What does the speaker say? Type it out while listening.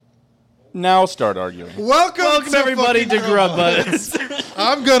Now start arguing. Welcome everybody to Grub Buds.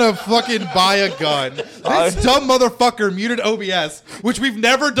 I'm gonna fucking buy a gun. This dumb motherfucker muted OBS, which we've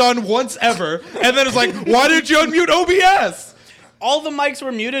never done once ever, and then it's like, why did you unmute OBS? All the mics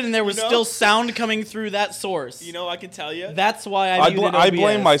were muted, and there was still sound coming through that source. You know, I can tell you. That's why I muted OBS. I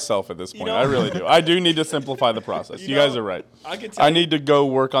blame myself at this point. You know? I really do. I do need to simplify the process. You guys are right. I need to go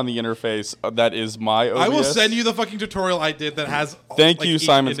work on the interface that is my OBS. I will send you the fucking tutorial I did that has. Thank you,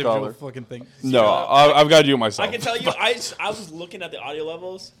 Simon Scholar. Fucking thing. No, I've got to do it myself. I can tell you, I was looking at the audio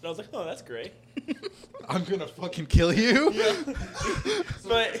levels, and I was like, oh, that's great. I'm gonna fucking kill you. Yeah.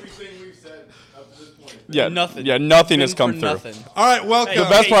 But everything we've said up to this point. Yeah, nothing. Yeah, nothing has come through. Nothing. All right, welcome. The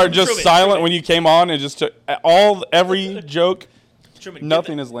best part, just Truman, silent Truman. when you came on, and just took every joke. Truman,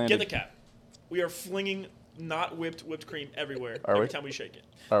 Nothing has landed. Get the cap. We are flinging not whipped cream everywhere Are every we? time we shake it.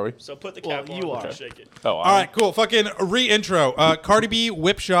 Are we? So put the cap on you and are. shake it. Oh, All right, cool. Fucking re-intro. Cardi B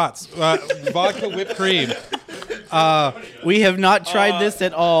whip shots. Vodka whipped cream. We have not tried this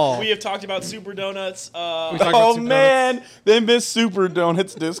at all. We have talked about super donuts. talked about Oh Super man, they missed Super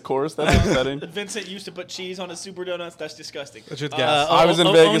Donuts discourse. That's upsetting. Vincent used to put cheese on his super donuts. That's disgusting. That's just gas. I was in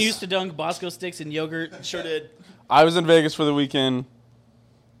Owen Vegas. used to dunk Bosco sticks in yogurt. Sure did. I was in Vegas for the weekend.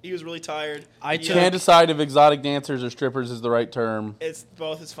 He was really tired. I He- took- Can't decide if exotic dancers or strippers is the right term. It's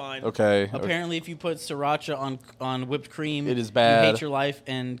both is fine. Okay. Apparently, if you put sriracha on whipped cream, It is bad. You hate your life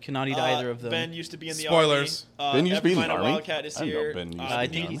and cannot eat either of them. Ben used to be in the Spoilers. army. Ben used to be in the Minor army? Wildcat is I didn't know here. Ben used to I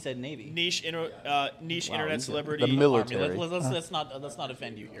be think in he the said Navy. Niche internet The celebrity. military. Let's not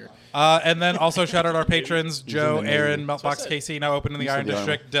offend you here. And then also shout out our patrons, Joe, in the Aaron, Navy. Meltbox Casey, now open in the He's in Iron the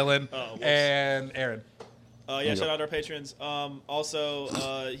District, Dylan, whoops. and Aaron. Yeah, shout out our patrons. Also,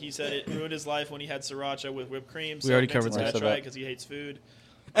 he said it ruined his life when he had sriracha with whipped cream. So already Vincent's covered gonna that. try it because he hates food.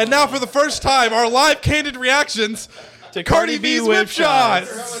 And now for the first time, our live candid reactions to Cardi B's whip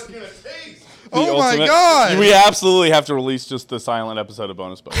shots. Oh my Ultimate- god! We absolutely have to release just the silent episode of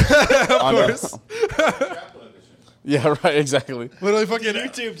Bonus Bonus. Of course. Yeah, right, exactly. Literally fucking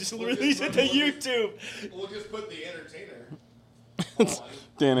YouTube, just release it to YouTube. We'll just put the entertainer.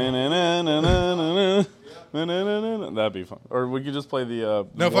 That'd be fun. Or we could just play the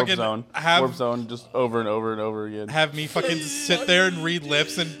No, Warp fucking Zone. have- Warp Zone just over and over and over again. have me fucking sit there and read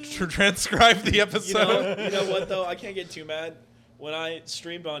lips and transcribe the episode. You know what though? I can't get too mad. When I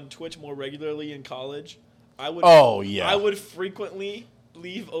streamed on Twitch more regularly in college, I would. Oh, yeah. I would frequently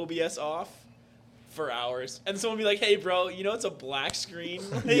leave OBS off for hours, and someone would be like, "Hey, bro, you know it's a black screen."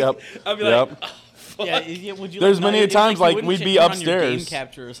 Like, Yep. I'd be Yep. like, oh, fuck. Yeah, would you There's like, many it was times, you like, wouldn't we'd check be in on your upstairs. game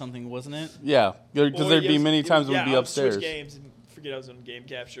capture or something, wasn't it? Yeah, because Or there'd be yes, many times yeah, we'd be I would switch upstairs. games and forget I was on game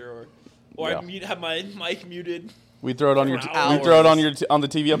capture, or Yeah. I'd have my mic muted. We throw it on your For we throw it on your on the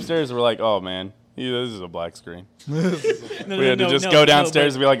TV upstairs. And we're like, oh man, this is a black screen. We had to just go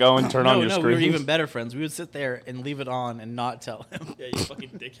downstairs and be like, oh, and turn on your screen. We were even better friends. We would sit there and leave it on and not tell him. Yeah, you fucking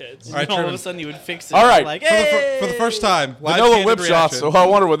dickheads. All right, All of Truman. a sudden, he would fix it. All right. Like, For the, hey! for the first time, live Vanilla candid whip shots. reaction. So I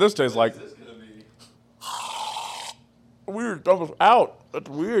wonder what this tastes like. Weird. That was out. That's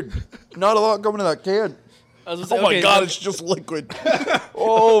weird. Not a lot coming to that can. I was gonna say, Oh my okay, god, so- it's just liquid.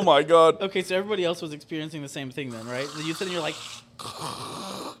 Oh my god. Okay, so everybody else was experiencing the same thing then, right? So you sit and you're like,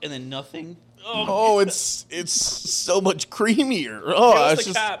 and then nothing. Oh, it's so much creamier. Oh, Give us it's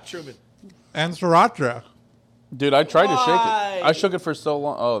the just. cap, Truman. And sriracha. Dude, I tried to shake Why? it. I shook it for so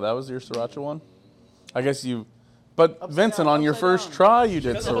long. Oh, that was your sriracha one? I guess you. But Vincent, on your first down. try, you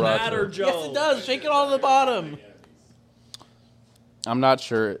did Doesn't matter, sriracha. Joe. Yes, it does. Shake it all to the bottom. I'm not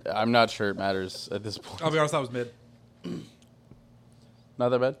sure. I'm not sure it matters at this point. I'll be honest, that was mid. Not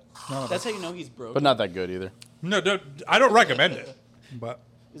that bad, That's how you know he's broke. but not that good either. No, I don't recommend it. But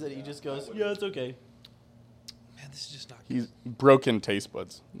Is that he just goes, yeah, it's okay. Man, this is just not. He's broken taste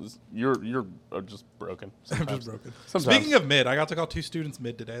buds. You're just broken. I'm Sometimes. just broken. Sometimes. Speaking of mid, I got to call 2 students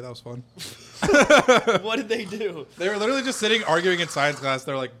mid today. That was fun. What did they do? They were literally just sitting arguing in science class.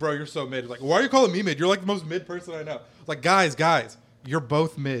 They're like, bro, you're so mid. Like, why are you calling me mid? You're like the most mid person I know. Like, guys, you're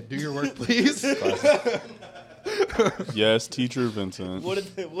both mid. Do your work, please. Yes, teacher Vincent. What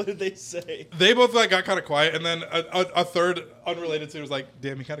did they say? They both like got kind of quiet, and then a third unrelated student was like,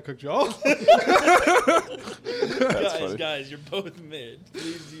 damn, he kind of cooked y'all. funny. Guys, you're both mid.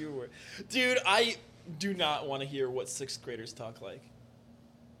 Please, you were. Dude, I do not want to hear what 6th graders talk like.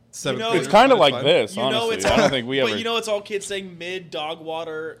 Seventh know, graders, It's kind of but like fine. this, You know honestly. it's I all, don't think we ever. But you know it's all kids saying mid, dog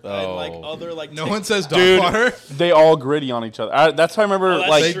water, and like Oh. other like. No one says dog Dude, water. they all all gritty on each other. That's how I remember, Oh, that's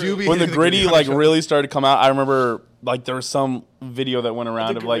like, true. They do be when the hitting gritty, on like, each other. really started to come out. I remember like there was some video that went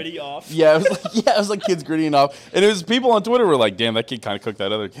around of like gritty off. Yeah, it was like kids grittying off, and it was people on Twitter were like, "Damn, that kid kind of cooked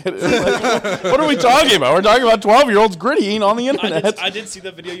that other kid." Like, what are we talking about? We're talking about 12-year-olds grittying on the internet. I did see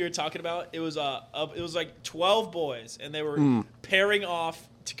the video you were talking about. It was like 12 boys, and they were pairing off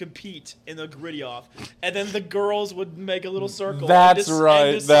to compete in the gritty off, and then the girls would make a little circle. That's right.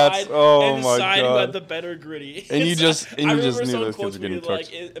 And decide, oh and my decide God. who had the better gritty. And you just I remember knew someone those quotes kids were getting me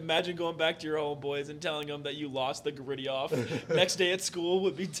like, cooked. imagine going back to your homeboys and telling them that you lost the gritty off. Next day at school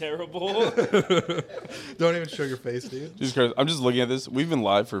would be terrible. Don't even show your face, dude. Jesus Christ, I'm just looking at this. We've been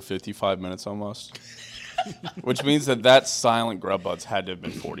live for 55 minutes almost, which means that silent Grub Buds had to have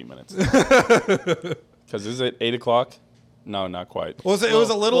been 40 minutes. Because is it 8 o'clock? No, not quite. Well, it was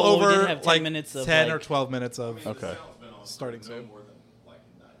a little well, we did over have 10 like minutes of, 10 like- or 12 minutes of Okay. starting soon. more than like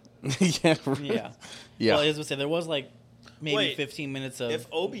 9 minutes. Yeah. Yeah. Yeah. Well, as I say, there was like maybe Wait, 15 minutes of. If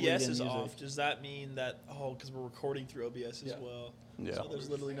OBS lead-in is music. off, does that mean that because we're recording through OBS as well? Yeah. So there's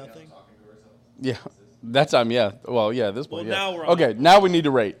literally nothing. Talking to ourselves. Yeah. That time, yeah. Well, yeah, this point, Well, yeah. now we're on. Okay, now we need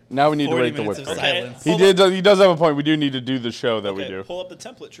to rate. Now we need to 40 rate the minutes whip of cream. silence. He does have a point. We do need to do the show that Okay, we do. pull up the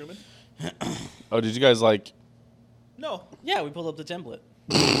template, Truman. Oh, did you guys like... No, Yeah, we pulled up the template.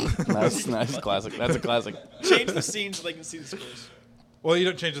 Nice classic. That's a classic. change the scene so they can see the scores. Well, you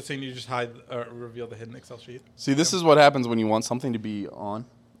don't change the scene. You just hide or reveal the hidden Excel sheet. See, this is what happens when you want something to be on,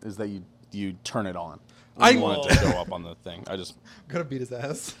 is that you turn it on. I want it to show up on the thing. I'm gonna beat his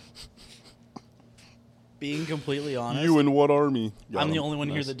ass. Being completely honest, You in what army? Got I'm the him. only one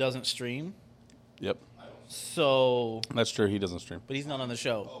here Nice. that doesn't stream. Yep. So, That's true. He doesn't stream. but he's not on the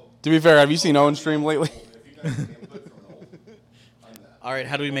show. To be fair, have you seen Owen stream lately? If you guys have input from an old, I'm that. All right,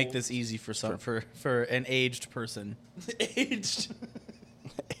 how do we make this easy for for an aged person? Aged.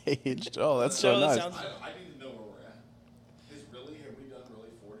 Aged. Oh, that's So so that nice. sounds- I need to know where we're at. Have we done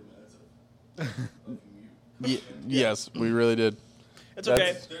really 40 minutes of mute? Yes, we really did. It's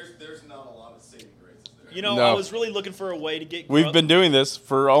okay. There's not a lot of saving graces there. You know, No. I was really looking for a way to get. We've Grub- been doing this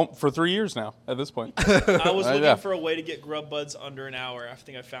for 3 years now. At this point, I was looking yeah. for a way to get Grub Buds under an hour. I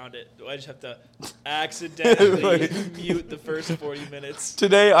think I found it. I just have to accidentally mute the first 40 minutes.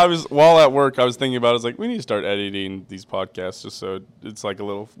 today while at work, I was thinking about. I was like, we need to start editing these podcasts just so it's like a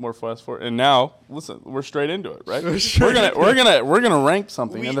little more fast forward. And now, listen, we're straight into it, right? We're gonna rank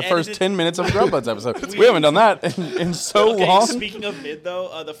something We in the first edited- 10 minutes of a Grub Buds episode. We haven't done that in so Okay, long. speaking of mid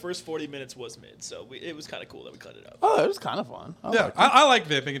though, the first 40 minutes was mid, so it was kind of cool that we cut it up. Oh, it was kind of fun. I Yeah, liked it. I like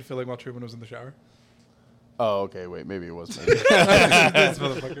vamping and filling while Truman was in the shower. Oh, okay. Wait, maybe it was me. This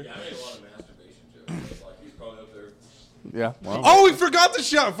motherfucker. Yeah, I made a lot of masturbation jokes. It's like he's probably up there. Yeah. Well, Oh, we forgot to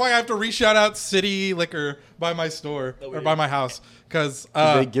shout. Fuck, I have to re-shout out City Liquor by my store Oh, we or did. by my house because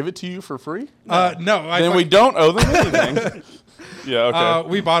did they give it to you for free? no, Then we don't owe them anything. Yeah. Okay.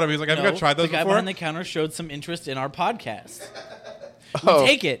 we bought him. He's like, have you guys tried those the guy before? behind the counter showed some interest in our podcast. Oh. We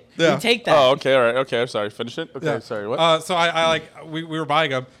take it. Yeah. We take that. Oh, okay. All right. Okay. I'm sorry. Finish it. Okay. Yeah. Sorry. What? So I like we were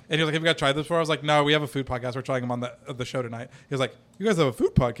buying them, and he was like, "Have you guys tried this before?" I was like, "No, we have a food podcast. We're trying them on the show tonight." He was like, "You guys have a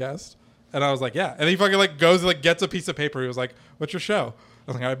food podcast?" And I was like, "Yeah." And he fucking like goes and like gets a piece of paper. He was like, "What's your show?"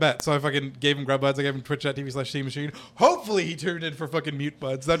 I was like, "I bet." So I fucking gave him Grub Buds. I gave him Twitch.tv/Steam Machine. Hopefully he tuned in for fucking Mute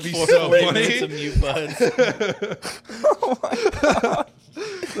Buds. That'd be so 40 minutes of funny. mute buds.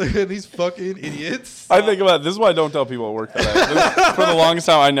 Look at these fucking idiots. I think about this is why I don't tell people at work that for the longest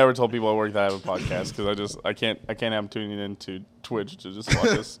time I never told people at work that I have a podcast because I can't have them tuning in to Twitch to just watch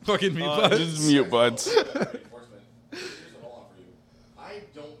us. Fucking Mute Buds. Just Mute Buds. Enforcement. Here's what I'll offer you. I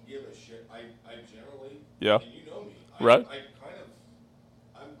don't give a shit. I generally. Yeah. And you know me. Right.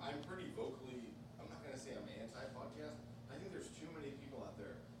 I'm pretty vocally. I'm not gonna say I'm anti-podcast. I think there's too many people out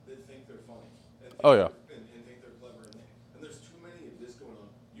there that think they're funny. And think Oh, yeah. And think they're clever. And there's too many of this going on.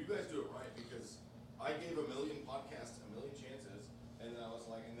 You guys do it right because I gave a million podcasts a million chances, and then I was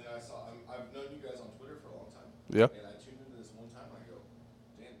like, and then I saw. I've known you guys on Twitter for a long time. Yeah. And I tuned into this one time, and I go,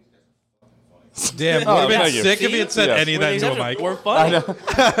 damn, these guys are fucking funny. Damn, Oh, would have been thank you. sick if he had said Yes. any of that into a mic. We're funny. To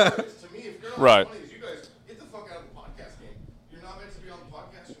me, if you're not Right. as funny as you guys, get the fuck out of the podcast game. You're not meant to be on the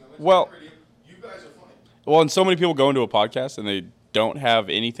podcast. You're not meant to Well- be on the radio. You guys are funny. Well, and so many people go into a podcast and they don't have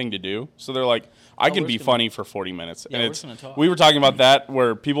anything to do, so they're like, I can we're be just gonna- funny for 40 minutes. Yeah, and we're it's just gonna talk. we were talking about that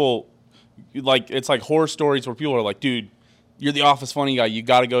where people like it's like horror stories where people are like, dude, you're the office funny guy. You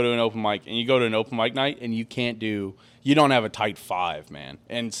got to go to an open mic, and you go to an open mic night, and you don't have a tight 5, man.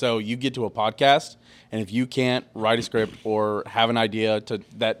 And so you get to a podcast, and if you can't write a script or have an idea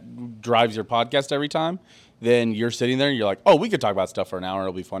that drives your podcast every time, then you're sitting there and you're like, oh, we could talk about stuff for an hour.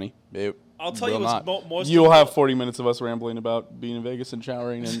 It'll be funny. I'll tell you will what's not. most You'll have 40 minutes of us rambling about being in Vegas and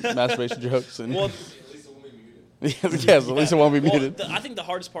showering and masturbation jokes. And Well, At least it won't be muted. yes, at least it won't be well, muted. I think the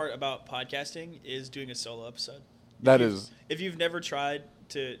hardest part about podcasting is doing a solo episode. If you've never tried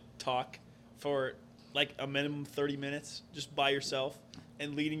to talk for like a minimum 30 minutes just by yourself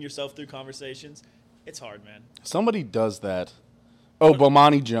and leading yourself through conversations, it's hard, man. Somebody does that. Oh,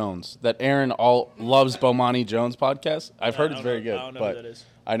 Bomani Jones. That Aaron loves Bomani Jones podcast. I've heard it's very good. I don't know but who that is.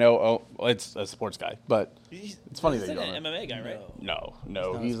 I know. Oh, well, it's a sports guy, but it's funny that He's you an don't know. MMA guy, right? No,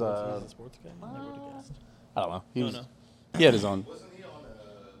 Not he's a sports guy. Never would have guessed. I don't know. No. He had his own. Wasn't he on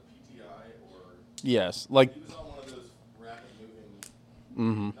PTI or Yes, like he was on one of those rapid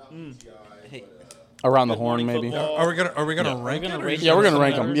moving? Not PTI, Hey. but around the Good horn, Morning maybe. Football. Are we gonna Yeah. rank We're it? gonna or rate you Yeah, we're just- gonna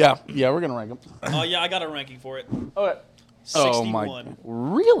rank them. Yeah, we're gonna rank them. Oh yeah, I got a ranking for it. Okay. 61. Oh my!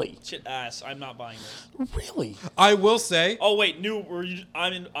 Really? Shit ass. I'm not buying this. Really? I will say, Oh wait,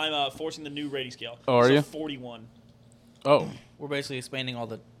 I'm forcing the new rating scale. Oh, are So you? 41. Oh, We're basically expanding all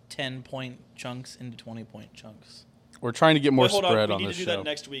the 10-point chunks into 20-point chunks. we're trying to get more Wait, hold spread on. on We need this to do show. that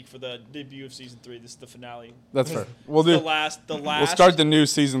next week for the debut of season 3. This is the finale. That's fair. We'll The do. last. We'll start the new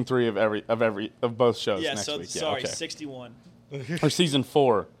season 3 of both shows Yeah. next So week. sorry, Yeah, okay. 61. Or season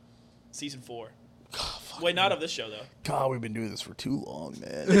 4. Season 4. Wait, not of this show though. God, we've been doing this for too long,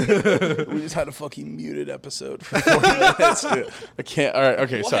 man. We just had a fucking muted episode for 40 minutes. Dude. I can't. All right.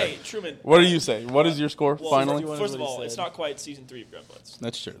 Okay. Well, Sorry. hey, Truman. What do you say? What is your score Well, finally? First of what he all, said. it's not quite season 3 of Grub.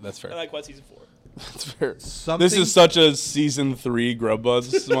 That's true. That's I fair. like quite season 4. That's fair. Something- This is such a season 3 Grub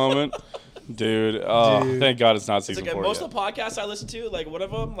Buzz moment, dude. Oh, Dude. thank God it's not It's season like 4 most yet. of the podcasts I listen to, like one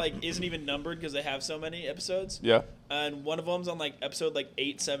of them like isn't even numbered because they have so many episodes. Yeah. And one of them's on like episode like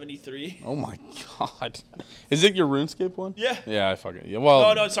 873. Oh my God. Is it your RuneScape one? Yeah. Yeah, I fucking yeah. Well.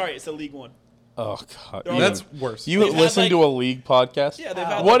 Oh no, sorry, it's the League One. Oh God. They're all- That's worse. You They've had, listen like- to a League podcast? Yeah, they've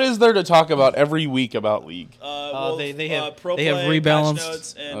had What is there to talk about every week about League? They have- pro they have play, rebalanced- patch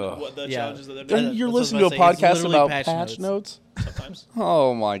notes and Ugh. what the Yeah. challenges that they're Then doing. you're that's what I was listening to a about to say. It's podcast literally about patch patch notes? Sometimes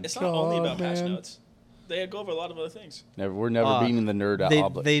Oh my it's God. not only about man. patch notes. They go over a lot of other things. We're never beating the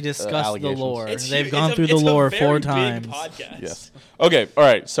nerd They discuss the allegations. lore. It's They've huge. gone It's a- through the it's a lore very 4 big times. Podcast. Yes. Okay. All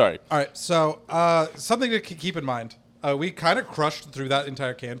right. Sorry. All right, so something to keep in mind. We kind of crushed through that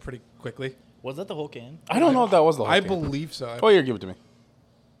entire can pretty quickly. Was that the whole can? I don't know if that was the whole I thing. believe so. Oh, here, give it to me.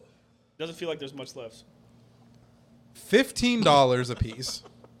 Doesn't feel like there's much left. $15 a piece.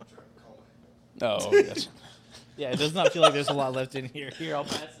 Oh, yes. Yeah, it does not feel like there's a lot left in here. Here, I'll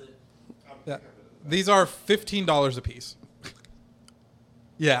pass it. Yeah. These are $15 a piece.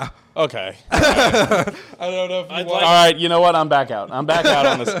 Yeah. Okay. I don't know if you I'd want. like- All right. You know what? I'm back out. I'm back out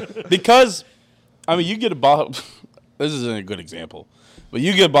on this because, I mean, you get a bottle. This isn't a good example, but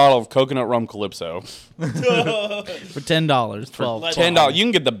you get a bottle of coconut rum Calypso For $10, for $12. $10. You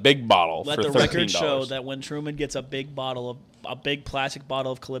can get the big bottle Let for the $13. record show that when Truman gets a big plastic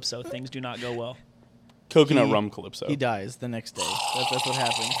bottle of Calypso, things do not go well. Coconut rum Calypso. He dies the next day. That's what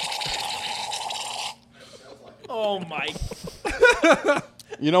happened. Oh my!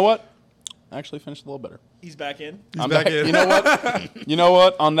 You know what? I actually finished a little better. He's back in. I'm back in. You know what? You know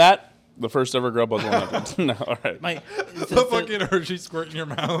what? On that, the first ever Grub was 100. No, all right. My, The fucking Hershey squirt in your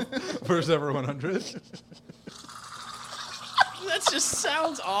mouth. First ever 100. That just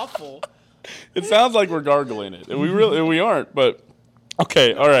sounds awful. It sounds like we're gargling it. And we aren't, but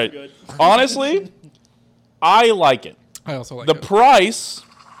okay, all right. Good. Honestly, I like it. I also like The it. price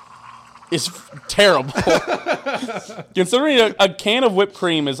is terrible. Considering a can of whipped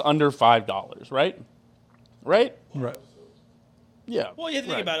cream is under $5, right? Right? Right. Yeah. Well, you have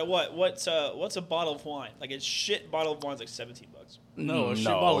to think Right. about it. What's a bottle of wine? Like a shit bottle of wine's like $17. no, a shit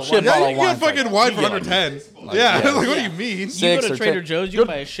No, bottle of shit wine. Yeah, bottle you of can wine's get fucking like- wine you for get under 10. like- yeah, yeah. like what do Yeah. you mean? You Six go to or Trader 10. Joe's, you Go-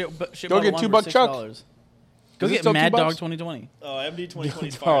 can buy a shit go bottle get of wine $2 for Chuck. $6. Go Is it get still Mad $2? Dog 2020. Oh, MD 2020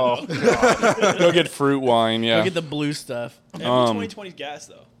 is Oh, fire though. God. Go get fruit wine, yeah. Go get the blue stuff. MD 2020 is gas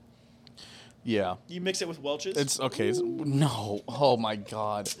though. Yeah. You mix it with Welch's. It's okay. No. Oh my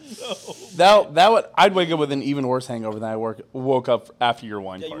God. No. That would I'd wake up with an even worse hangover than I woke up after your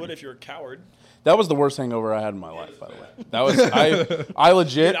wine Yeah, you party. would if you're a coward. That was the worst hangover I had in my life, by the way. That was I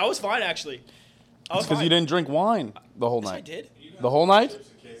legit Dude, I was fine actually. I was because fine. you didn't drink wine the whole Yes, I night. did. The whole night?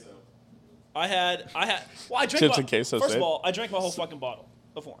 I had. Well, I drank. Chips my, and queso, First say of it. all, I drank my whole fucking bottle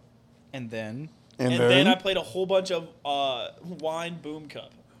of wine, And then and then I played a whole bunch of wine boom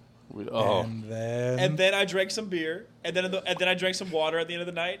cup, And then. and then I drank some beer, and then I drank some water at the end of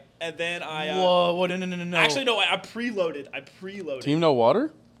the night, and then I. whoa, whoa, no. Actually, no. I preloaded. Team No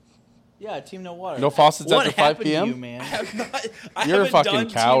Water? Yeah, Team No Water. No faucets what after 5 happened p.m.? To you, man? I have not. I You're a haven't fucking done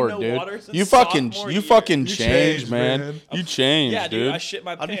coward, Team No dude. Water since You fucking sophomore you year. fucking You changed, changed, man. man. You changed, Yeah, dude. dude. I shit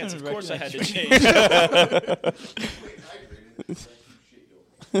my I don't pants. even Of course, I had to recognize change.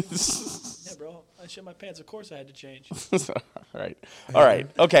 Yeah, bro. I shit my pants. Of course, I had to change. All right.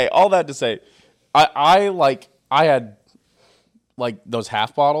 Okay. All that to say, I like I had like those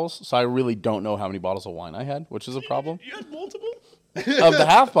half bottles, so I really don't know how many bottles of wine I had, which is a problem. You had multiple? Of the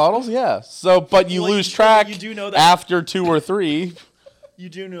half bottles, yeah. So, but you Well, lose you track do know that- after 2 or 3. You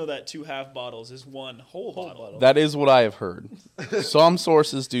do know that 2 half bottles is 1 whole bottle. That is what I have heard. Some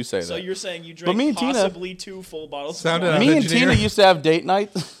sources do say So that. you're saying you drank me and Tina- possibly 2 full bottles Sounded of wine? out. Me and engineer. Tina used to have date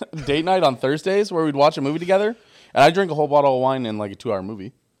night on Thursdays where we'd watch a movie together, and I drink a whole bottle of wine in like a 2-hour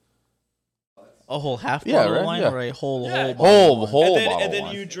movie. A whole half Yeah, bottle right, of wine yeah. or a whole Yeah. bottle? Whole and then, bottle and then of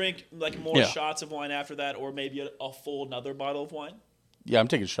wine. you drink like more Yeah. shots of wine after that, or maybe a full another bottle of wine. Yeah, I'm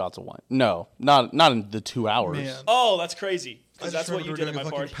taking shots of wine. No, not in the 2 hours. Man. Oh, that's crazy. I Because just that's what you remember did at doing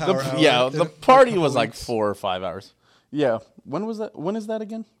my a fucking party. power hour Yeah, in the a party couple was like weeks. 4 or 5 hours. Yeah. When was that? When is that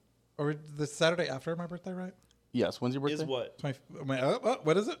again? Or the Saturday after my birthday, right? Yes. When's your birthday? Is what? 20,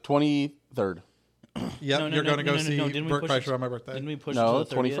 what is it? 23rd. Yep, No, no, you're no, going to no, go no, see no, didn't we Burt push Kreischer it- on my birthday. Didn't we push No, it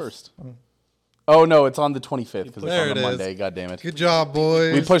to the 30th? 21st. Oh no, it's on the 25th because it's There on it the is. Monday. God damn it. Good job,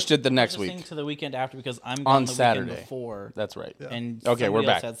 boys. We pushed it the next Push this week. thing to the weekend after because I'm On gone the Saturday. weekend before. That's right. And Okay, we're somebody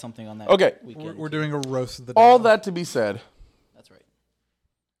else back. had something on that Okay. weekend. We're doing a roast of the day. All that to be said, That's right.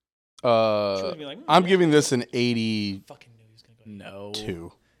 Troy's be like, I'm giving this an 82. Fucking knew he was gonna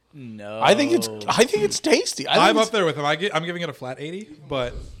go. No. I think it's tasty. I I'm think up there with him. I'm giving it a flat 80,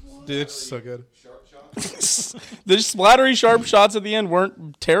 but dude, it's so good. the splattery sharp shots at the end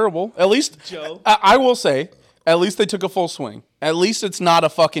weren't terrible. At least Joe. I will say, at least they took a full swing. At least it's not a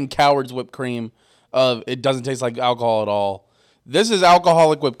fucking coward's whipped cream of it doesn't taste like alcohol at all. This is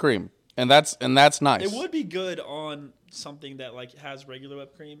alcoholic whipped cream, and that's nice. It would be good on something that like has regular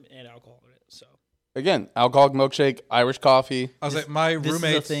whipped cream and alcohol in it. So Again, alcoholic milkshake, Irish coffee. I was like, my This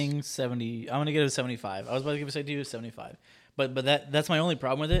roommates. is a thing. 70. I'm gonna give it a 75. I was about to give it a 75, but that's my only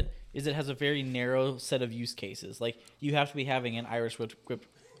problem with it is it has a very narrow set of use cases. Like you have to be having an Irish whipped cream,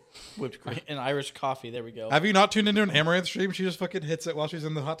 an Irish coffee. There we go. Have you not tuned into an Amaranth stream? She just fucking hits it while she's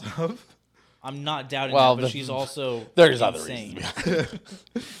in the hot tub. I'm not doubting Well, that, but she's also there's other insane. reasons.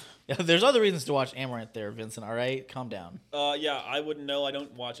 Yeah, there's other reasons to watch Amaranth there, Vincent. All right, calm down. yeah, I wouldn't know. I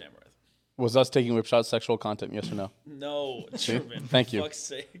don't watch Amaranth. Was us taking whip shots sexual content? Yes or no? No, See? Truman. Thank you. Fuck's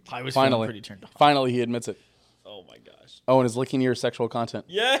sake. I was feeling Finally, pretty turned on. finally, he admits it. Oh my gosh. Owen is licking your sexual content.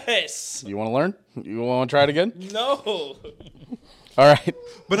 Yes. You want to learn? You want to try it again? No. All right.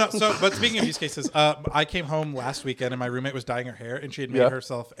 But no, but speaking of use cases, I came home last weekend and my roommate was dyeing her hair and she had made Yeah.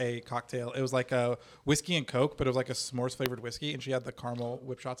 herself a cocktail. It was like a whiskey and Coke, but it was like a s'mores flavored whiskey, and she had the caramel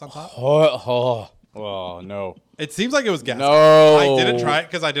whip shots on top. Oh no. It seems like it was gas. No. I didn't try it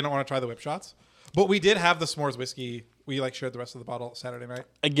because I didn't want to try the whip shots. But we did have the s'mores whiskey. We like shared the rest of the bottle Saturday night.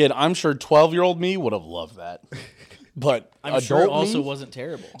 Again, I'm sure 12-year-old me would have loved that. But I'm adult sure it also me? wasn't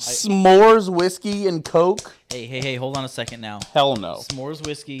terrible. S'mores whiskey and Coke? Hey, hold on a second now. Hell no. S'mores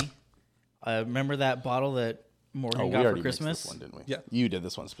whiskey. Remember that bottle that Morgan Oh, we got for already mixed Christmas? this one, didn't we? Yeah. You did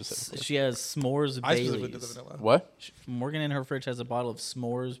this one specifically. She has s'mores I specifically did the Baileys. vanilla. What? Morgan in her fridge has a bottle of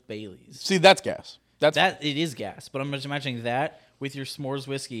s'mores Baileys. See, that's gas. That's That it is gas, but I'm just imagining that with your s'mores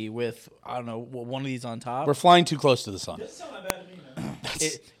whiskey with I don't know one of these on top. We're flying too close to the sun. That's not bad to me, man.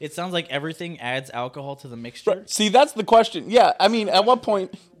 It sounds like everything adds alcohol to the mixture. See, that's the question. Yeah, I mean, at what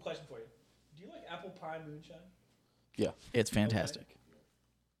point? Question for you. Do you like apple pie moonshine? Yeah, It's fantastic.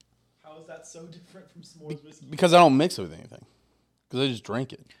 How is that so different from s'mores whiskey? because I don't mix it with anything. Because I just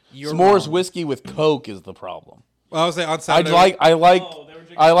drink it. You're S'mores wrong. whiskey with Coke is the problem. Well, I was saying on I Saturday. like Oh, they were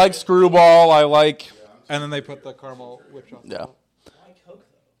drinking I like Screwball. I like And then they put the caramel whip shots. yeah. Why Coke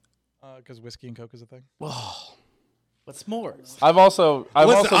though? Because whiskey and Coke is a thing. But s'mores. I've also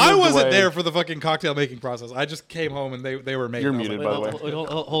Listen, I moved wasn't away- there for the fucking cocktail making process. I just came home and they were making. You're I was muted, like, by the way.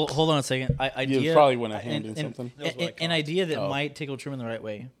 Hold on a second. Idea, probably went a hand in something. An idea that Oh. might tickle Truman the right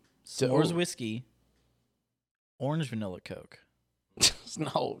way. So- S'mores whiskey, orange vanilla Coke.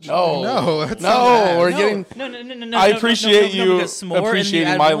 No, No, that's not no. bad. We're No, getting. no. I appreciate you because s'more, and you appreciating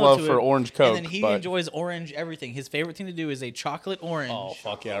add my vanilla love to for it, orange Coke. And then he but, enjoys orange everything. His favorite thing to do is a chocolate orange. oh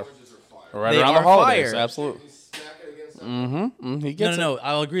fuck yeah! Right They around the are holidays, fire. absolutely. Stack it against something. He gets No.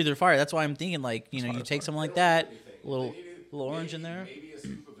 I'll agree they're fire. That's why I'm thinking like you take something like that, little orange in there. Maybe a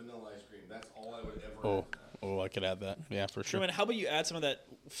scoop of vanilla ice cream. That's all I would ever. it. Oh, I could add that. Yeah, for sure. Truman, how about you add some of that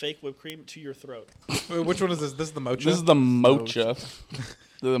fake whipped cream to your throat? Wait, which one is this? This is the mocha. This is the mocha.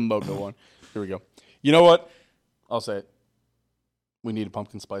 The mocha one. Here we go. You know what? I'll say it. We need a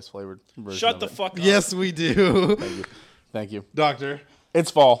pumpkin spice flavored version. Shut of the it. fuck up. Yes, we do. Thank you. Doctor.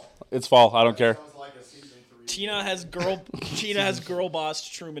 It's fall. It's fall. I don't care. Sounds like a season 3. Tina has girl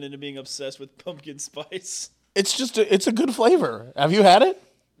bossed Truman into being obsessed with pumpkin spice. It's just it's a good flavor. Have you had it?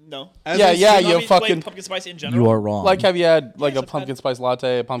 No. Yeah, you fucking pumpkin spice in general. You are wrong. like. Have you had like Yes, a I've pumpkin had- spice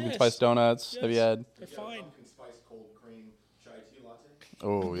latte, a pumpkin Yes. spice donuts? Have you Yes. had? They're fine.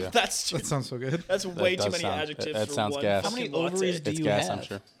 Oh yeah. That sounds so good. That's way does too many sound- adjectives that for sounds one gas. How many fucking latte. ovaries do It's you gas, have? I'm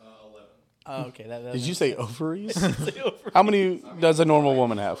sure. 11. Oh, okay. That Did you makes say sense. ovaries? How many does a normal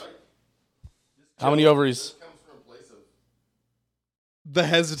woman have? How many ovaries? Comes from a place of The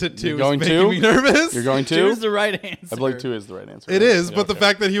hesitant two You're is going making two? me nervous. You're going Two is two? the right answer. I believe two is the right answer. It right? is, Yeah, but the okay.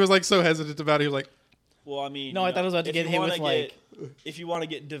 fact that he was like so hesitant about it, he was like, Well, I mean, No, I thought I was about to if get you hit wanna with, like- if you want to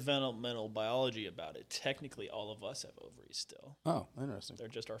get developmental biology about it, technically all of us have ovaries still. Oh, interesting. They're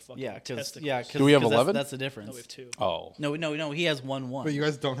just our fucking Yeah, because testicles. Do we have 'cause 11? That's the difference. No, we have 2. Oh. No. He has one. but you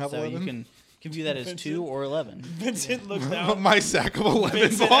guys don't have so 11? you can view that as 2 or 11. Vincent looks down. My sack of 11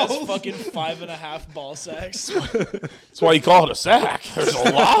 Vincent balls. has fucking 5.5 ball sacks. That's why you call it a sack. There's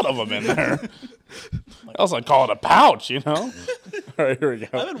a lot of them in there. Else I'd call it a pouch, you know? All right, here we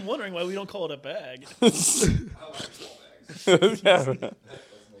go. I've been wondering why we don't call it a bag. Yeah.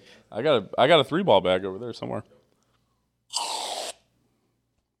 I got a 3-ball bag over there somewhere.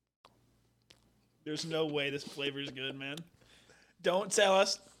 There's no way this flavor is good, man. Don't tell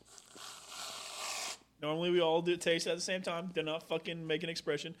us. Normally we all do taste it at the same time. Do not fucking make an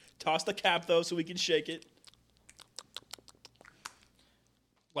expression. Toss the cap though so we can shake it.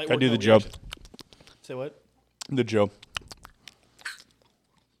 Light Can I work, do no the job? reaction. Say what? The Joe.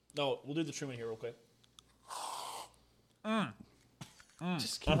 No, we'll do the Truman here real quick.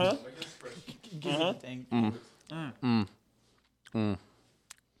 Just Uh-huh. give me the thing.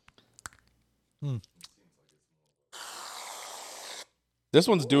 This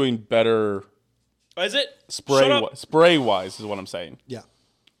one's doing better Oh, is it? Shut up. spray wise is what I'm saying. Yeah.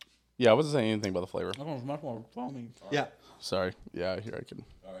 Yeah, I wasn't saying anything about the flavor. That one's much more foamy. Yeah. Sorry. Yeah, here I can.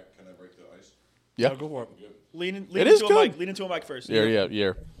 All right, can I break the ice? Yeah. Go for it. Lean It is into a mic. good. Lean into a mic first.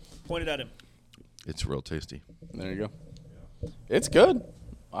 Yeah. Point it at him. It's real tasty. There you go. It's good.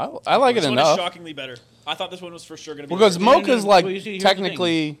 I like it This one enough. is shockingly better. I thought this one was for sure going to be Because better. mocha's no, like well, you see, here's the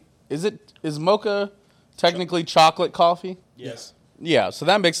technically is mocha technically chocolate coffee? Yes. Yeah, so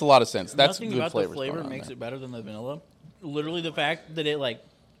that makes a lot of sense. That's Nothing good about the flavors flavor going on makes there. it better than the vanilla. Literally, the fact that it like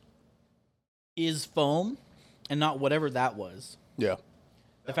is foam and not whatever that was. Yeah.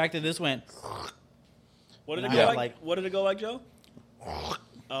 The fact that this went. What did it Yeah. go like? Like- What did it go like, Joe?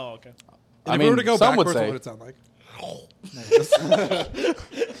 Oh, okay. I If mean, we were to go some would backwards, what say would it sound like? Yo,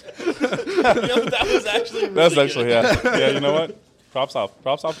 that was actually really that's good. actually yeah. You know what? Props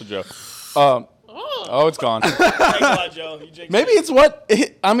off to Joe. Oh, it's gone. Thanks a lot, Joe. You jinxed Maybe it. it's what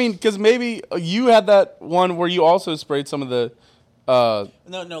I mean, because maybe you had that one where you also sprayed some of the.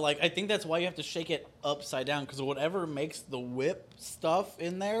 No, like I think that's why you have to shake it upside down because whatever makes the whip stuff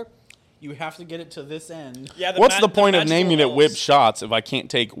in there, you have to get it to this end. Yeah. What's the point of magical naming it whip elves. shots if I can't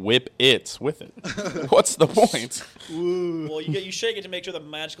take whip it with it? What's the point? Well, you shake it to make sure the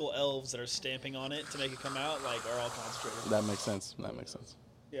magical elves that are stamping on it to make it come out like are all concentrated. That makes sense.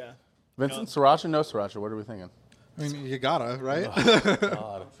 Yeah. Vincent, sriracha, no sriracha. What are we thinking? I mean, you gotta, right? God. I'm trying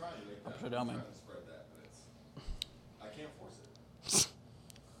to make that. Upside down, man. I'm trying to spread that, but it's. I can't force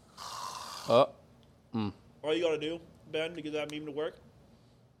it. All you gotta do, Ben, to get that meme to work,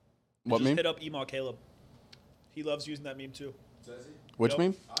 What just meme? hit up Emo Caleb. He loves using that meme too. Does he? Which Yep.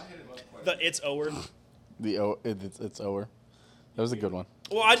 meme? I hit him up quite The it's over. It's over. That was a good one.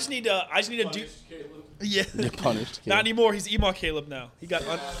 Well, I just need to do. Caleb. Yeah. Get punished. Not anymore. He's Emo Caleb now. He got.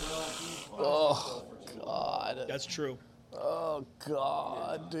 Oh God. That's true. Oh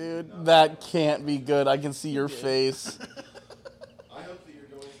God, dude, that can't be good. I can see your face. I hope that you're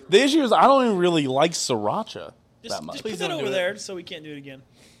going through. The issue is I don't even really like sriracha that much. Just put that don't over do it. there so we can't do it again.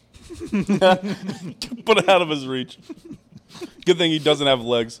 Put it out of his reach. Good thing he doesn't have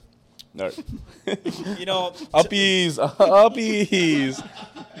legs. All right. You know, Uppies, uppies.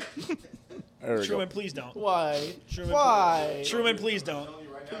 There we go. Truman, please don't. Why? Truman, Why? Truman, please don't.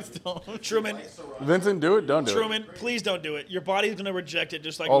 Don't. Truman, Vincent, do it. Don't do Truman, please don't do it. Your body's gonna reject it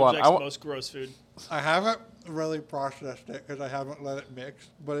just like Hold it on, rejects I most gross food. I haven't really processed it because I haven't let it mix,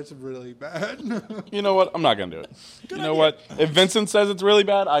 but it's really bad. it. You know what? I'm not gonna do it. You know what? If Vincent says it's really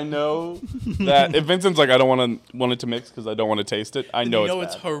bad, I know that. If Vincent's like, I don't want it to mix because I don't want to taste it, I know You know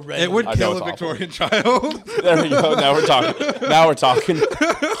it's it's bad. horrendous. It would I know kill it's a awful. Victorian child. There we go. Now we're talking. Now we're talking.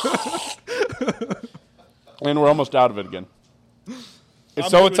 And we're almost out of it again. I'm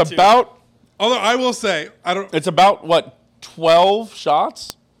So good it's with two. about Although I will say, I don't. it's about what 12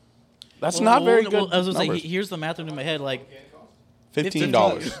 shots. That's not very good. Well, I was gonna numbers. say, here's the math in my head. Like,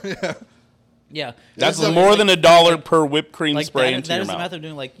 $15. yeah, That's That's more like- than $1 per whipped cream like spray that, into that your is the math mouth. I'm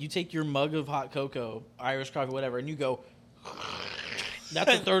doing. Like, you take your mug of hot cocoa, Irish coffee, whatever, and you go. That's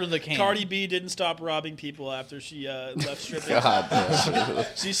a third of the can. Cardi B didn't stop robbing people after she left stripping. God damn.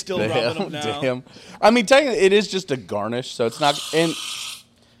 She's still robbing them now. Damn. I mean, technically, it is just a garnish, so it's not. And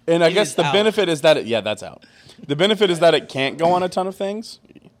And I It guess is the out. benefit is that that's out. The benefit is that it can't go on a ton of things.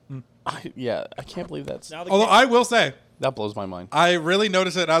 I can't believe Now the Although can- I will say, that blows my mind. I really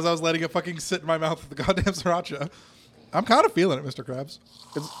noticed it as I was letting it fucking sit in my mouth with the goddamn sriracha. I'm kind of feeling it, Mr. Krabs.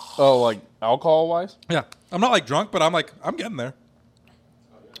 Like alcohol wise. Yeah. I'm not like drunk, but I'm getting there.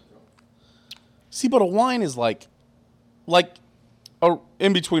 See, but a wine is like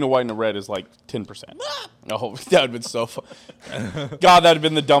in between a white and a red is like 10%. Oh, that would have been so fun. God, that would have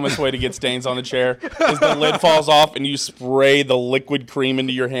been the dumbest way to get stains on the chair. Is the lid falls off and you spray the liquid cream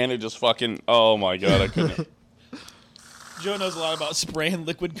into your hand and just fucking. Oh my God, I couldn't. Joe knows a lot about spraying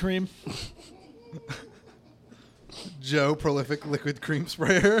liquid cream. Joe, prolific liquid cream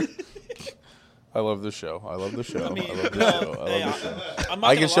sprayer. I love this show. I love the show. I mean, I love this well, show. I hey, love this show. I'm not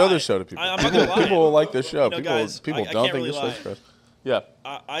I gonna can show lie. this show to people. I'm not gonna lie. People will like this show. You know, guys, people I don't can't think really this show's lie. great. Yeah.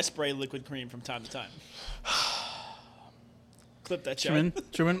 I spray liquid cream from time to time. Clip that, Joe.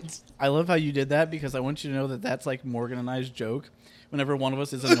 Truman, I love how you did that because I want you to know that that's like Morgan and I's joke. Whenever one of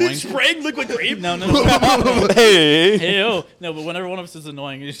us is annoying, Spraying liquid cream? no. Hey. Hey, no, but whenever one of us is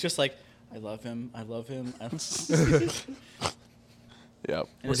annoying, it's just like, I love him. Yep.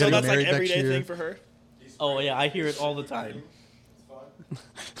 And So getting that's like married next everyday year. thing for her? oh yeah, I hear it all the time.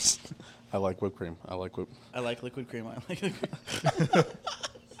 I like whipped cream. I like whipped. I like liquid cream. I like liquid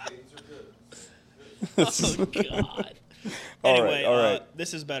Stains are good. Oh god. Anyway, all right.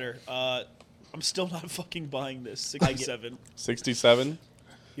 this is better. I'm still not fucking buying this. 67. 67.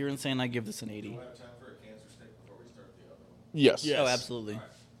 You're insane. I give this an 80. Do I have time for a cancer stick before we start the other one? Yes. Yeah. Oh, Yes. absolutely.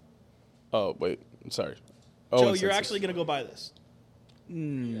 Oh wait. Sorry. Oh, Joe, it's you're 66. actually going to go buy this.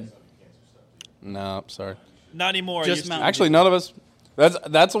 No, sorry. Not anymore. Just Used to. Mountain Actually, none of us.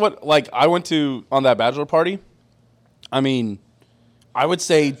 That's what like I went to on that bachelor party. I mean, I would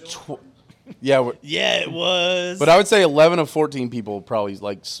say, yeah, Yeah, it was. but I would say 11 of 14 people probably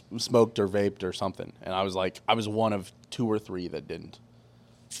like smoked or vaped or something, and I was one of 2 or 3 that didn't.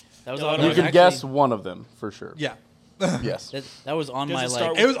 that was You on. You my- could actually, guess one of them for sure. Yeah. Yes. That was on Does my it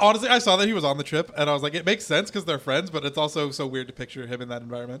start like. It was honestly, I saw that he was on the trip, and I was like, it makes sense because they're friends, but it's also so weird to picture him in that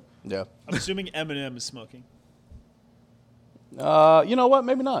environment. Yeah. I'm assuming Eminem is smoking. You know what?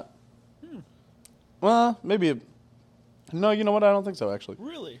 Maybe not. Well, maybe. No, you know what? I don't think so. Actually,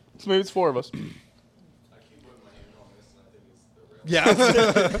 Really? so maybe it's 4 of us. I keep putting my hand on this, and I think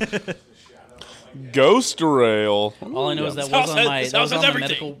it's the real Yeah. shadow. Ghost rail. All I know is that This was house on has- my this that was house on has the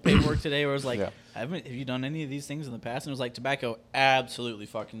everything. medical paperwork today, where it was like, Yeah. have you done any of these things in the past? And it was like tobacco, absolutely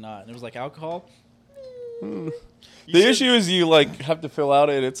fucking not. And it was like alcohol. The issue is you like have to fill out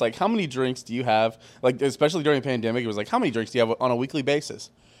it. It's like how many drinks do you have? Like especially during the pandemic, it was like how many drinks do you have on a weekly basis?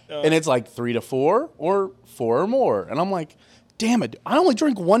 And it's like 3 to 4 or 4 or more. And I'm like, damn it, I only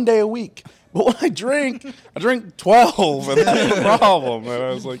drink 1 day a week. But when I drink 12, and that's the problem. And I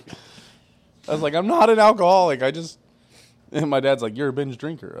was like, I'm not an alcoholic. And my dad's like, you're a binge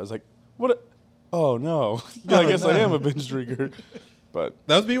drinker. I was like, what? Oh no, yeah, I guess I am a binge drinker. But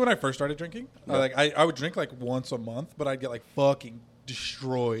That was me when I first started drinking. I would drink like once a month, but I'd get like fucking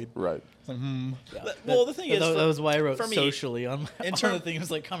destroyed. right. It's like, Well, the thing is, that was why I wrote for me, socially on in on term- the thing. It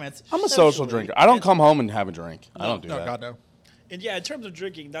was like comments. I'm a social socially. drinker. I don't come home and have a drink. I don't do no, that. God no. and yeah, in terms of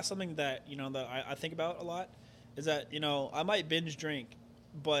drinking, that's something that that I think about a lot. Is that I might binge drink,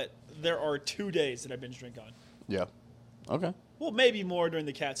 but there are 2 days that I binge drink on. Yeah. Okay. Well, maybe more during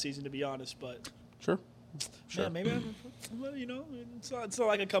the cat season, to be honest. But Sure. Sure. yeah, maybe it's not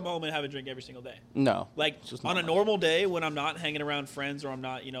like I come home and have a drink every single day. No. Like It's just on not a my- normal day when I'm not hanging around friends or I'm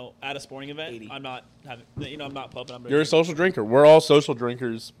not at a sporting event, 80. I'm not having I'm not pumping. I'm You're a social drinker. We're all social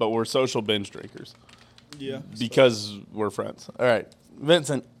drinkers, but we're social binge drinkers yeah. because we're friends. All right,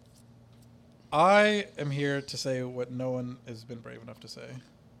 Vincent. I am here to say what no one has been brave enough to say.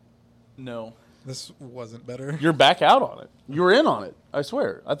 No. This wasn't better. You're back out on it. You were in on it. I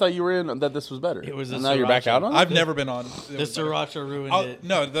swear. I thought you were in that this was better. It was a and now you're back sriracha. out on it. I've never been on. The sriracha ruined it.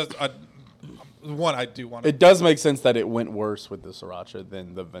 No, one I do want. It does make sense that it went worse with the sriracha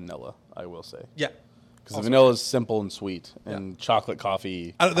than the vanilla. I will say Yeah. because the vanilla is simple and sweet, and chocolate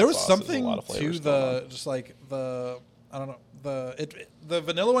coffee. There was sauce is a something lot of to flavors going on. the just like the I don't know the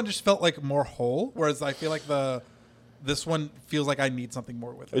vanilla one just felt like more whole, whereas I feel like this one feels like I need something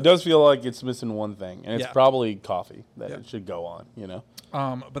more with it. It does feel like it's missing one thing, and it's Yeah. probably coffee that Yeah. it should go on. You know.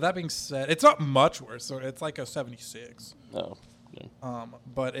 But that being said, it's not much worse. So it's like a 76. Oh. Yeah.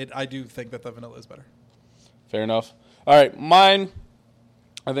 But I do think that the vanilla is better. Fair enough. All right, mine.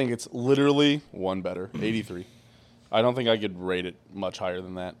 I think it's literally one better, 83. I don't think I could rate it much higher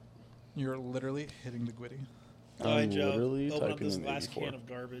than that. You're literally hitting the Gwitty. All right, I'm Joe. literally Open up typing this in last 84. can of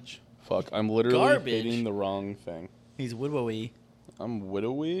garbage. Fuck, I'm literally Garbage. hitting the wrong thing. He's woodwowy. I'm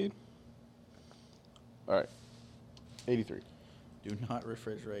widow weed. All right. 83. Do not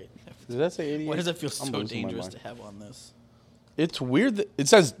refrigerate. Did that say 88? Why does it feel I'm so losing my dangerous mind. to have on this? It's weird that it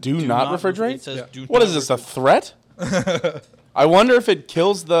says do not refrigerate. It says Yeah. do What not is this, a refrigerate. threat? I wonder if it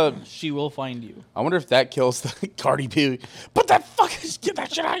kills the... She will find you. I wonder if that kills the Cardi B. Put that fucking... Get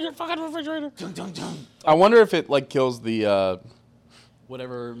that shit out of your fucking refrigerator. Dun, dun, dun. I wonder if it, like, kills the...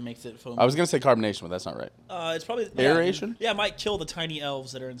 Whatever makes it foam. I was going to say carbonation, but that's not right. It's probably Aeration? Yeah, it might kill the tiny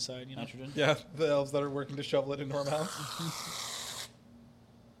elves that are inside. You know. Nitrogen. Yeah, the elves that are working to shovel it into our mouths.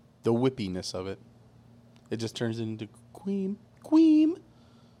 The whippiness of it. It just turns into queen. Queen.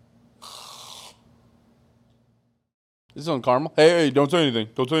 This is on caramel. Hey, don't say anything.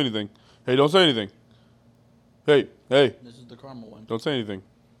 Don't say anything. Hey, don't say anything. Hey. This is the caramel one. Don't say anything.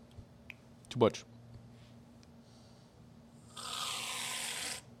 Too much.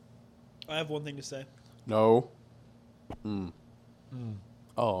 I have one thing to say. No.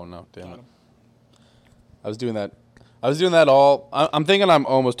 Oh, no. Damn Got it. him. I was doing that all. I'm thinking I'm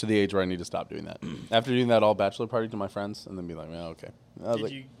almost to the age where I need to stop doing that. After doing that all bachelor party to my friends and then be like, yeah, okay. I was Did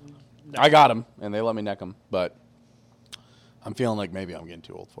like, you? I got them and they let me neck them, but I'm feeling like maybe I'm getting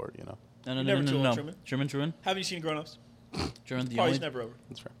too old for it, you know? No, You're never too old, Truman. Haven't you seen Grown Ups? Truman, the Party's only, never over.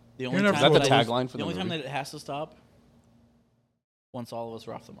 That's fair. the only never time too Is that that the I- tagline for the the only time movie? that it has to stop once all of us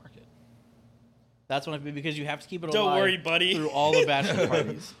are off the market. That's when because you have to keep it Don't alive worry, buddy. through all the bachelor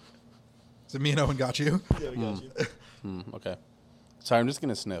parties. So me and Owen got you. Yeah, we got you. Okay. Sorry, I'm just going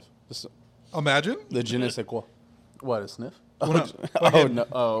to sniff. Just Imagine. the je ne sais quoi. What, a sniff? Well, no. Oh, Fucking- no.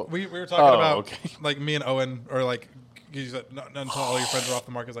 Oh. We were talking Oh, about okay. like me and Owen, or like you said, not until all your friends are off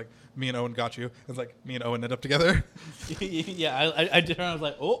the market. It's like me and Owen got you. It's like me and Owen ended up together. Yeah, I did. I was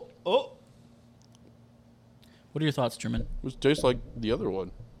like, oh. What are your thoughts, Truman? This tastes like the other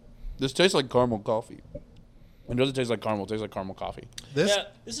one. This tastes like caramel coffee. It doesn't taste like caramel. It tastes like caramel coffee. This Yeah,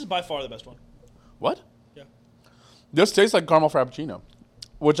 this is by far the best one. What? Yeah. This tastes like caramel frappuccino,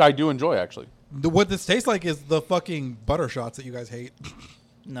 which I do enjoy, actually. what this tastes like is the fucking butter shots that you guys hate.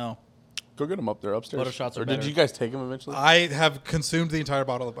 No. Go get them up there upstairs. Butter shots are Or did better. you guys take them eventually? I have consumed the entire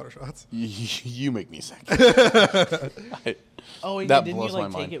bottle of butter shots. You make me sick. Oh, wait, That didn't you blows my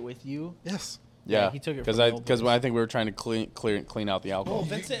like mind. take it with you? Yes. Yeah, he took it because from the old because place. I think we were trying to clean out the alcohol. Well,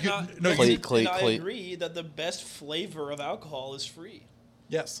 Vincent you- and I, no, Vincent you- and Clay- I Clay- agree that the best flavor of alcohol is free.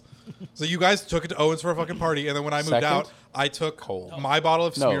 Yes. So you guys took it to Owen's for a fucking party, and then when I moved Second? out, I took Cold. my bottle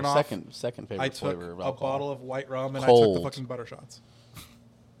of No, Smirnoff. second favorite I took flavor of a alcohol. bottle of white rum, and I took Cold. the fucking butter shots.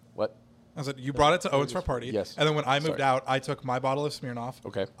 What? I said, you brought it to Owen's for a party. Yes. And then when I moved Sorry. out, I took my bottle of Smirnoff,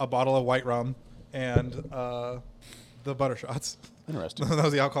 Okay. a bottle of white rum, and the butter shots. Interesting. That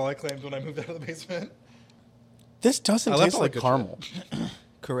was the alcohol I claimed when I moved out of the basement. This doesn't I left taste all the like good caramel.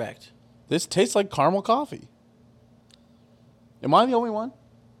 Correct. This tastes like caramel coffee. Am I the only one?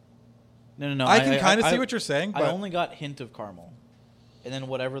 No. I can kind of see what you're saying, but I only got hint of caramel, and then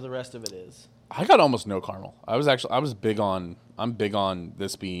whatever the rest of it is. I got almost no caramel. I'm big on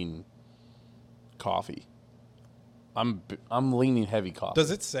this being coffee. I'm leaning heavy coffee.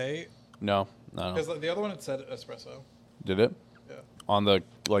 does it say? No. Because the other one it said espresso. Did it? Yeah. On the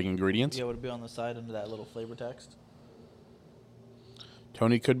ingredients? Yeah, would it be on the side under that little flavor text?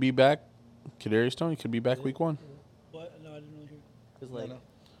 Tony could be back. Kadarius Tony could be back week 1. What? No, I didn't really hear. Because like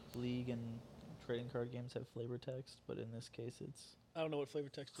league and trading card games have flavor text, but in this case, it's I don't know what flavor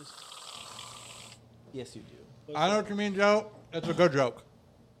text is. yes, you do. I know what you mean, Joe. It's a good joke.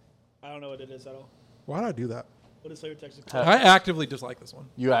 I don't know what it is at all. Why did I do that? What is flavor text? I actively dislike this one.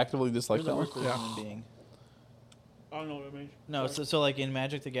 You actively dislike You're the that one? worst person Yeah. human being. I don't know what it means. No, so like in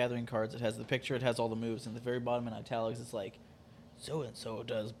Magic the Gathering cards, it has the picture, it has all the moves, and at the very bottom in italics, it's like so and so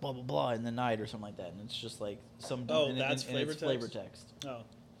does blah blah blah in the night or something like that, and it's just like some. Oh, and that's and flavor it's flavor text? text. No.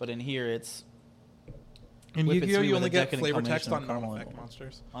 But in here, it's In Whip it Yu-Gi-Oh, sweet you with only a get decadent flavor combination text of on caramel non-effect and-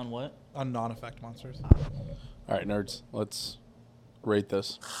 monsters. on what? On non-effect monsters. All right, nerds. Let's rate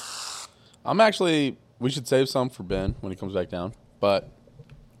this. We should save some for Ben when he comes back down. But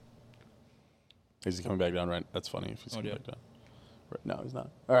is he coming back down? Right. That's funny if he's coming yeah. back down. Right. No, he's not.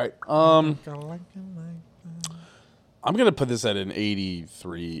 All right. I'm gonna put this at an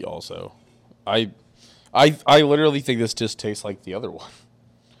 83. Also, I literally think this just tastes like the other one.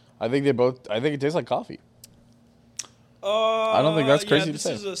 I think it tastes like coffee. I don't think that's crazy to this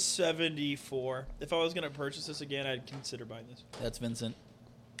say. is a 74. If I was going to purchase this again, I'd consider buying this. That's Vincent.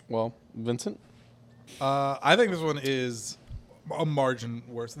 Well, Vincent. I think this one is a margin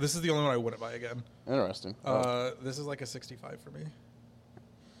worse. This is the only one I wouldn't buy again. Interesting. This is like a 65 for me.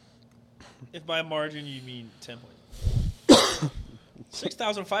 If by margin you mean 10 points.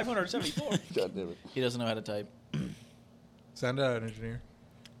 6,574. God damn it. He doesn't know how to type. Send it out, engineer.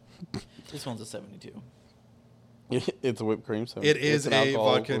 This one's a 72. It's a whipped cream. So It it's is an a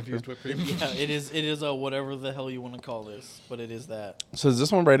alcohol vodka infused whipped cream. Yeah, it is. It is a whatever the hell you want to call this, but it is that. So is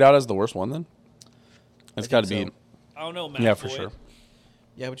this one rated out as the worst one then? It's got to be. so. I don't know, Matt. Yeah, for Boyd. sure.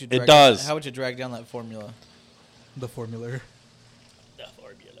 Yeah, how would you? It Drag does. Down, how would you drag down that formula? The formula. The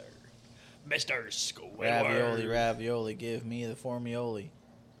formula. Mr. Squidward. Ravioli, ravioli, give me the formioli.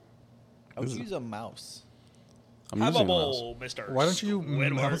 I would This is- use a mouse. I'm Have a using mouse. bowl, Mr. Why don't you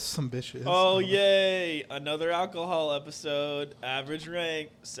Squidward. mouth some bitches? Oh, yay. Another alcohol episode. Average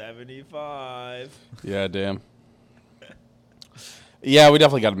rank, 75. Yeah, damn. Yeah, we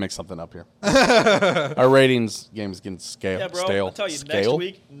definitely got to mix something up here. Our ratings game is getting Yeah, bro. stale. I'll tell you, Scale?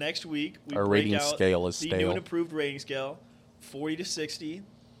 next week, we Our break rating out scale is the stale. new and improved rating scale. 40 to 60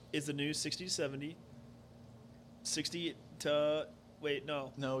 is the new 60 to 70. 60 to... Wait,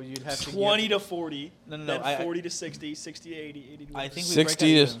 no. No, you'd have to 20 to 40. No, Then I- 40 to 60, 60 to 80, 80 to I think 60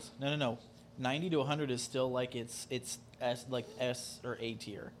 we break out is- evens. No. 90 to 100 is still like it's S or A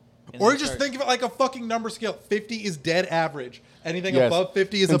tier. And Or then just start- think of it like a fucking number scale. 50 is dead average. Anything Yes. above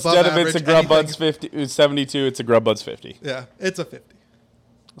 50 is Instead above of average. it's a Grub Buds Anything- 50, it's 72, it's a Grub Buds 50. Yeah, it's a 50.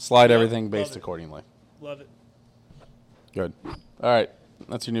 Slide Yep, everything love based it. accordingly. Love it. Good. All right.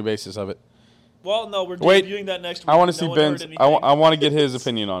 That's your new basis of it. Well, no, we're Wait, debuting that next week. I want to No see one heard Ben's. anything. I want to get his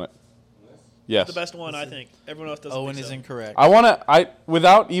opinion on it. Yes. The best one, I think. Everyone else doesn't Owen think is so. incorrect. I want to.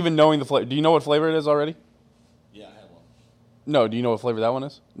 Without even knowing the flavor. Do you know what flavor it is already? Yeah, I had one. No. Do you know what flavor that one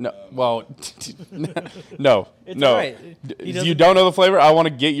is? No. Well, no. It's no. alright. He You doesn't- don't know the flavor? I want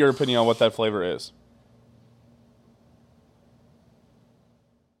to get your opinion on what that flavor is.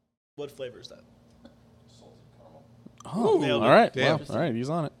 What flavor is that? Salted caramel. Oh, nailed all it. right. Damn. Well, all right. He's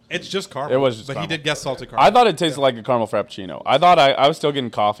on it. It's just caramel. It was just but caramel. he did guess salted caramel. I thought it tasted like a caramel frappuccino. I thought I was still getting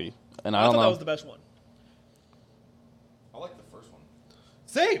coffee, and I I don't thought know. that was the best one. I like the first one.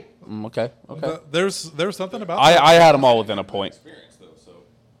 Same. Okay. Okay. There's something about I had them all within a point. Experience though, so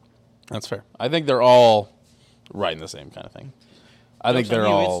That's fair. I think they're all right in the same kind of thing. I think they're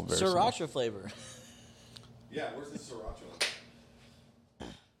all very similar. sriracha flavor. yeah. Where's the sriracha?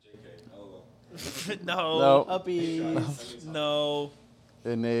 JK. LOL. No. No. Uppies. No.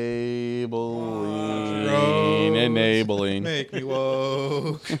 Enabling. Enabling. Make me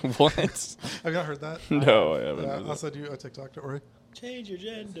woke. What? Have you not heard that? No, I haven't. Yeah, heard I'll that. send you a TikTok to Ori. Change your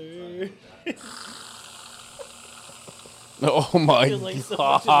gender. Oh my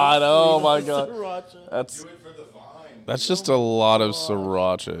god! Oh my god! That's Do it for the vine. that's just a lot of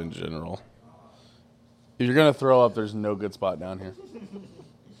sriracha in general. If you're gonna throw up, there's no good spot down here.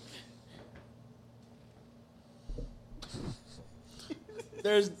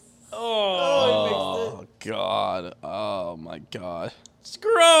 There's. Oh god! Oh my god! It's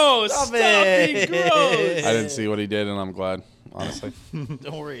gross. Stop Stop being it. gross. I didn't see what he did, and I'm glad. Honestly,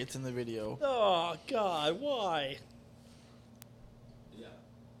 Don't worry, it's in the video. Oh, God. Why? Yeah.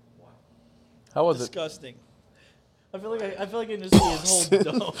 Why? how was it? Disgusting. I feel like I can just see his whole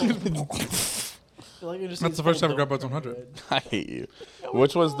dome. I feel like I can just see That's the his first whole time Grub dome Buds turn 100. red. I hate you.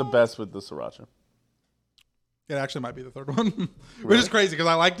 Which was the best with the sriracha? It actually might be the third one, which is crazy because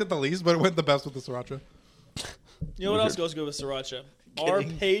I liked it the least, but it went the best with the sriracha. You know what else goes good with sriracha? Our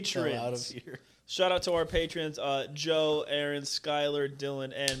Getting patrons. the hell out of here. Shout out to our patrons, Joe, Aaron, Skylar,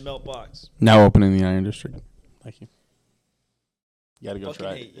 Dylan, and Meltbox. Now open in the Iron District. Thank you. You gotta go Fucking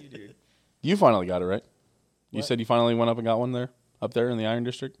try hate it. you, dude. You finally got it, right? You What? said you finally went up and got one there? Up there in the Iron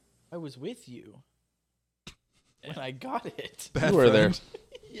District? I was with you when I got it. Bad You were there. friend.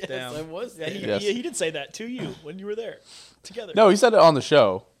 Yes, Damn. I was. Yeah, he, there. Yes. he did say that to you when you were there together. No, he said it on the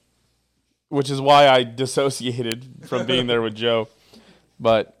show, which is why I dissociated from being there with Joe.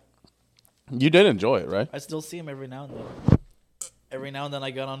 But you did enjoy it, right? I still see him every now and then. Every now and then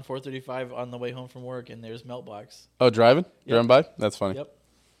I got on 435 on the way home from work, and there's Meltbox. Oh, driving? Yep. Driving by? That's funny. Yep.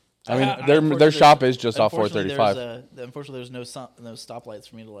 I mean, their Unfortunately, shop is just off unfortunately, 435. Unfortunately, there's no stoplights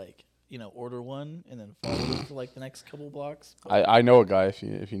for me to order one and then follow it for like the next couple blocks. But- I know a guy if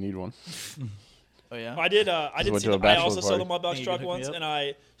you need one. oh yeah. I did went see to a them. I bachelor's also saw the party. Meltbox Hey, you truck can hook me once, up? and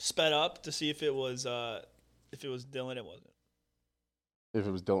I sped up to see if it was Dylan. It wasn't. If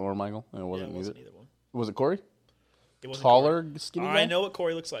it was Dylan or Michael, and it wasn't, Yeah, it wasn't either. either one. Was it Corey? It wasn't Taller, Corey. skinny I guy? know what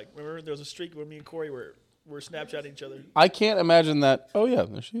Corey looks like. Remember, there was a streak where me and Corey were Snapchatting each other. I can't imagine that. Oh, yeah,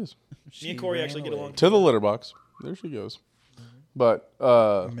 there she is. Me and Corey actually get along. To the litter box. There she goes. But,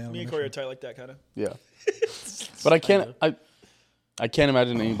 Man, Me and Corey are tight like that, kind of. yeah. But I can't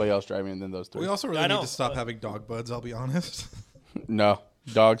imagine anybody else driving than those three. we also really I need know, to stop but- having dog buds. I'll be honest. No.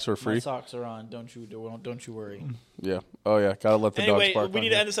 Dogs for My free. socks are on. Don't you worry. Yeah. Oh, yeah. Gotta let the Anyway, dogs bark. we on need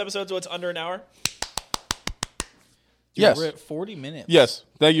to here. end this episode so it's under an hour. Yes. We're at 40 minutes. Yes.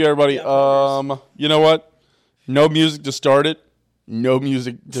 Thank you, everybody. Yeah, You know what? No music to start it. No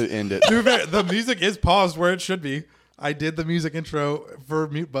music to end it. To be fair, the music is paused where it should be. I did the music intro for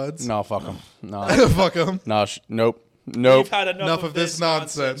Mute Buds. No, fuck them. No. Fuck them. No. Nope. Nope. We've had enough of this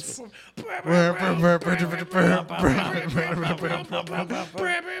nonsense.